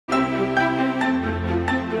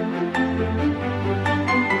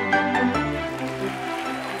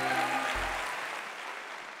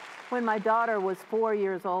when my daughter was 4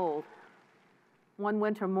 years old, one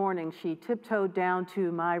winter morning, she tiptoed down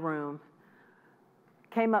to my room,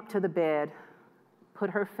 came up to the bed, put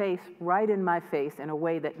her face right in my face in a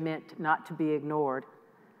way that meant not to be ignored,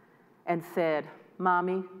 and said,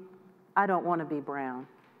 "Mommy, I don't want to be brown."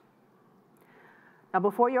 Now,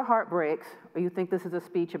 before your heart breaks, or you think this is a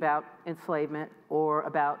speech about enslavement or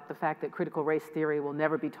about the fact that critical race theory will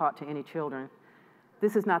never be taught to any children,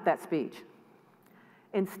 this is not that speech.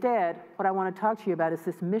 Instead, what I want to talk to you about is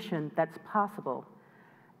this mission that's possible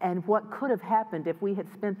and what could have happened if we had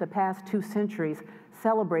spent the past 2 centuries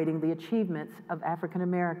celebrating the achievements of African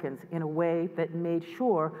Americans in a way that made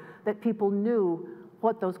sure that people knew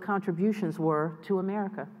what those contributions were to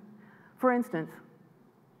America. For instance,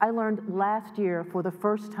 I learned last year for the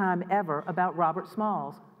first time ever about Robert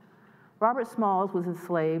Smalls. Robert Smalls was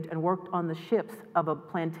enslaved and worked on the ships of a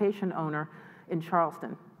plantation owner in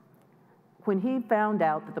Charleston. When he found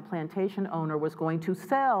out that the plantation owner was going to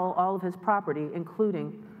sell all of his property,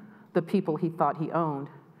 including the people he thought he owned,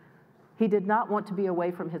 he did not want to be away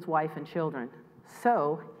from his wife and children.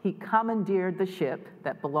 So he commandeered the ship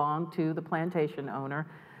that belonged to the plantation owner,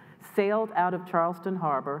 sailed out of Charleston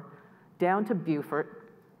Harbor down to Beaufort,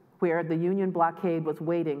 where the Union blockade was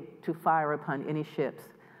waiting to fire upon any ships.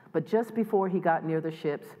 But just before he got near the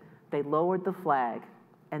ships, they lowered the flag,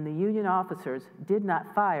 and the Union officers did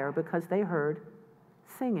not fire because they heard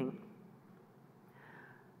singing.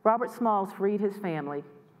 Robert Smalls freed his family.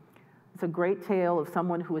 It's a great tale of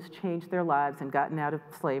someone who has changed their lives and gotten out of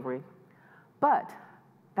slavery. But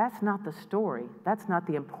that's not the story. That's not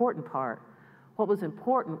the important part. What was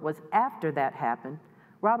important was after that happened,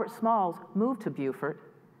 Robert Smalls moved to Beaufort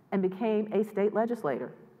and became a state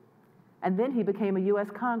legislator. And then he became a US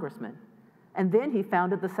congressman. And then he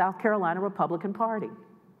founded the South Carolina Republican Party.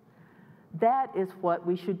 That is what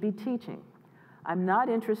we should be teaching. I'm not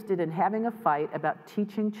interested in having a fight about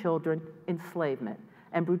teaching children enslavement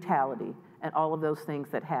and brutality and all of those things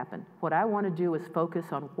that happen. What I want to do is focus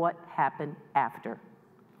on what happened after.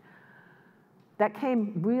 That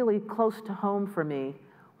came really close to home for me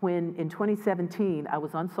when in 2017 I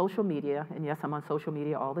was on social media, and yes, I'm on social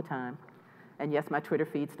media all the time, and yes, my Twitter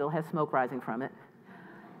feed still has smoke rising from it,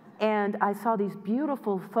 and I saw these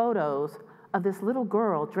beautiful photos of this little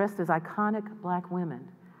girl dressed as iconic Black women.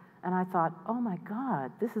 And I thought, oh my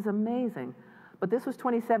God, this is amazing. But this was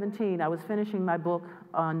 2017. I was finishing my book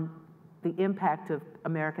on the impact of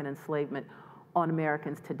American enslavement on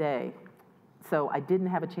Americans today. So I didn't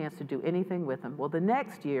have a chance to do anything with them. Well, the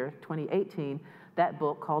next year, 2018, that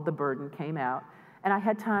book called The Burden came out, and I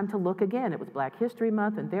had time to look again. It was Black History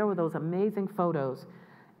Month, and there were those amazing photos.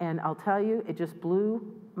 And I'll tell you, it just blew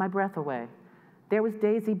my breath away. There was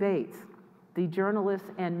Daisy Bates, the journalist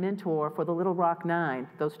and mentor for the Little Rock Nine,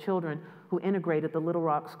 those children who integrated the Little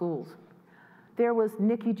Rock schools. There was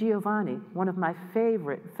Nikki Giovanni, one of my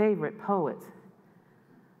favorite poets.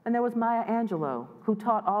 And there was Maya Angelou, who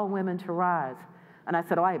taught all women to rise. And I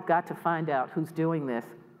said, oh, I have got to find out who's doing this.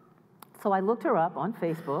 So I looked her up on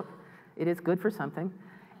Facebook. It is good for something.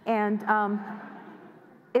 And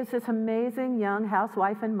it's this amazing young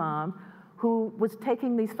housewife and mom who was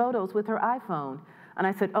taking these photos with her iPhone. And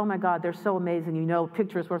I said, oh my God, they're so amazing. You know,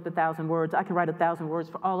 pictures worth 1,000 words. I can write 1,000 words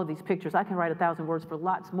for all of these pictures. I can write 1,000 words for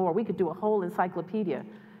lots more. We could do a whole encyclopedia.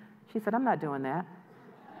 She said, I'm not doing that.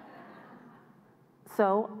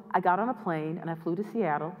 So I got on a plane and I flew to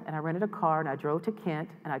Seattle and I rented a car and I drove to Kent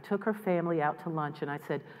and I took her family out to lunch and I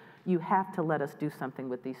said, you have to let us do something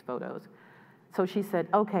with these photos. So she said,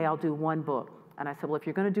 okay, I'll do one book. And I said, well, if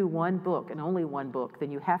you're going to do one book and only one book,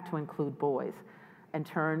 then you have to include boys and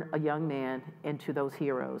turn a young man into those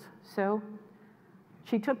heroes. So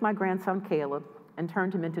she took my grandson Caleb and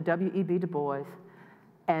turned him into W.E.B. Du Bois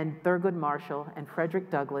and Thurgood Marshall and Frederick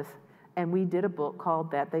Douglass, and we did a book called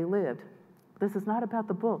That They Lived. This is not about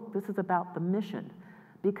the book, this is about the mission,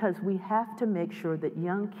 because we have to make sure that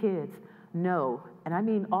young kids know, and I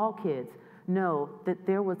mean all kids, know that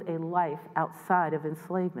there was a life outside of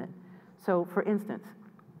enslavement. So for instance,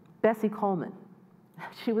 Bessie Coleman,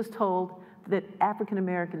 she was told that African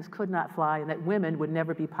Americans could not fly and that women would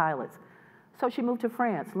never be pilots. So she moved to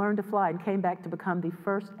France, learned to fly, and came back to become the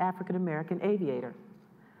first African American aviator.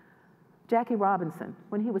 Jackie Robinson,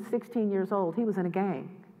 when he was 16 years old, he was in a gang.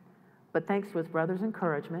 But thanks to his brother's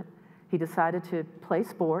encouragement, he decided to play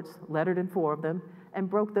sports, lettered in 4 of them, and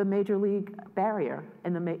broke the major league barrier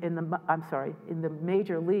in the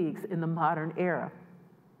major leagues in the modern era.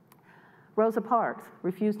 Rosa Parks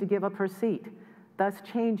refused to give up her seat, thus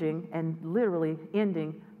changing and literally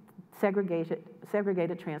ending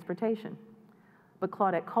segregated transportation. But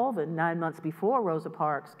Claudette Colvin, 9 months before Rosa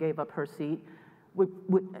Parks gave up her seat,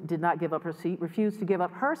 did not give up her seat, refused to give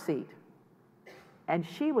up her seat. And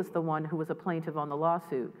she was the one who was a plaintiff on the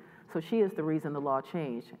lawsuit. So she is the reason the law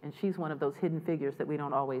changed. And she's one of those hidden figures that we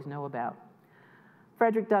don't always know about.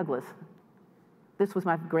 Frederick Douglass. This was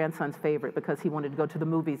my grandson's favorite because he wanted to go to the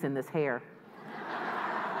movies in this hair.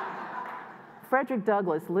 Frederick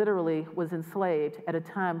Douglass literally was enslaved at a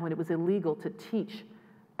time when it was illegal to teach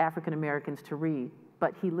African Americans to read,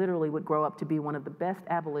 but he literally would grow up to be one of the best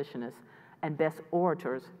abolitionists and best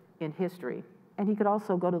orators in history. And he could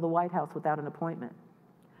also go to the White House without an appointment.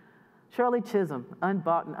 Shirley Chisholm,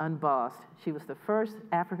 unbought and unbossed. She was the first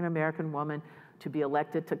African American woman to be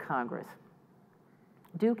elected to Congress.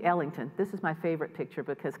 Duke Ellington, this is my favorite picture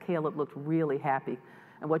because Caleb looked really happy.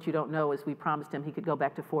 And what you don't know is we promised him he could go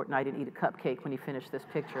back to Fort Knight and eat a cupcake when he finished this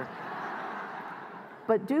picture.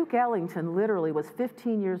 But Duke Ellington literally was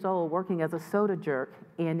 15 years old working as a soda jerk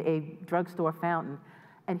in a drugstore fountain,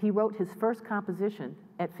 and he wrote his first composition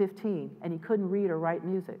at 15, and he couldn't read or write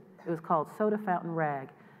music. It was called Soda Fountain Rag.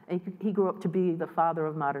 And he grew up to be the father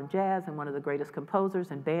of modern jazz and one of the greatest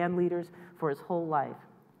composers and band leaders for his whole life.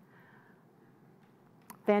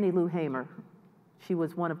 Fannie Lou Hamer. She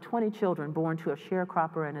was one of 20 children born to a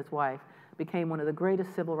sharecropper and his wife, became one of the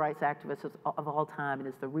greatest civil rights activists of all time, and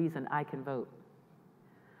is the reason I can vote.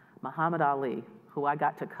 Muhammad Ali, who I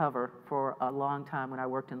got to cover for a long time when I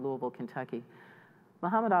worked in Louisville, Kentucky.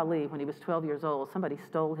 Muhammad Ali, when he was 12 years old, somebody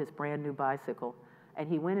stole his brand new bicycle, and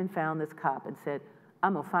he went and found this cop and said,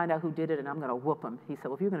 I'm gonna find out who did it and I'm gonna whoop him. He said,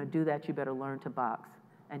 well, if you're gonna do that, you better learn to box.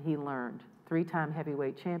 And he learned. 3-time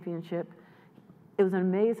heavyweight championship. It was an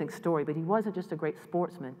amazing story, but he wasn't just a great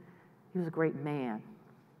sportsman, he was a great man.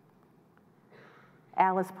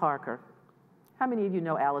 Alice Parker. How many of you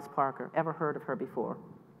know Alice Parker? Ever heard of her before?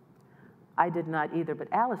 I did not either, but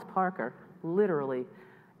Alice Parker literally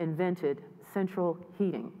invented central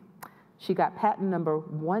heating. She got patent number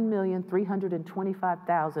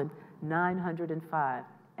 1,325,905,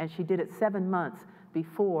 and she did it 7 months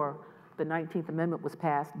before the 19th Amendment was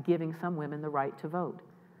passed, giving some women the right to vote.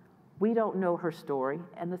 We don't know her story,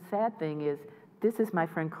 and the sad thing is, this is my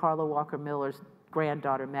friend Carla Walker Miller's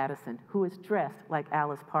granddaughter, Madison, who is dressed like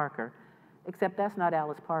Alice Parker, except that's not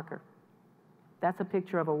Alice Parker. That's a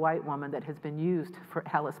picture of a white woman that has been used for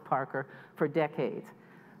Alice Parker for decades.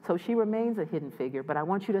 So she remains a hidden figure, but I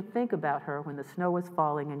want you to think about her when the snow is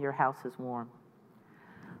falling and your house is warm.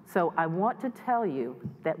 So I want to tell you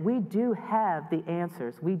that we do have the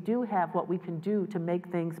answers. We do have what we can do to make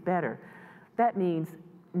things better. That means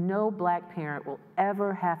no black parent will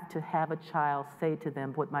ever have to have a child say to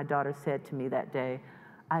them what my daughter said to me that day,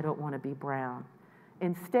 I don't want to be brown.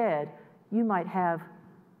 Instead, you might have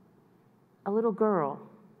a little girl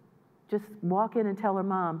just walk in and tell her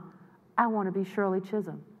mom, I want to be Shirley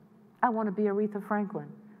Chisholm. I want to be Aretha Franklin.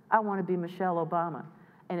 I want to be Michelle Obama.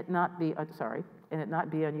 And it not be,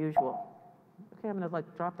 unusual. Okay, I'm gonna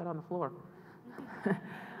drop that on the floor.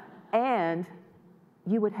 And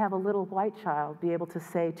you would have a little white child be able to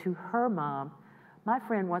say to her mom, my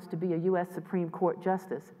friend wants to be a US Supreme Court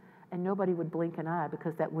justice, and nobody would blink an eye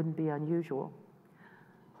because that wouldn't be unusual.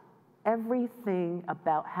 Everything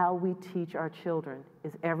about how we teach our children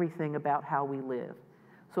is everything about how we live.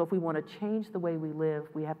 So if we want to change the way we live,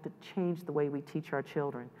 we have to change the way we teach our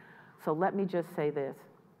children. So let me just say this.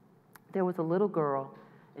 There was a little girl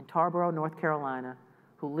in Tarboro, North Carolina,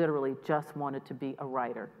 who literally just wanted to be a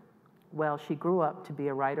writer. Well, she grew up to be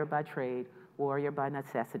a writer by trade, warrior by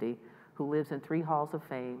necessity, who lives in 3 halls of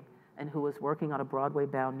fame, and who is working on a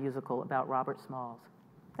Broadway-bound musical about Robert Smalls.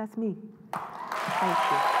 That's me. Thank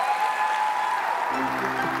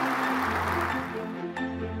you.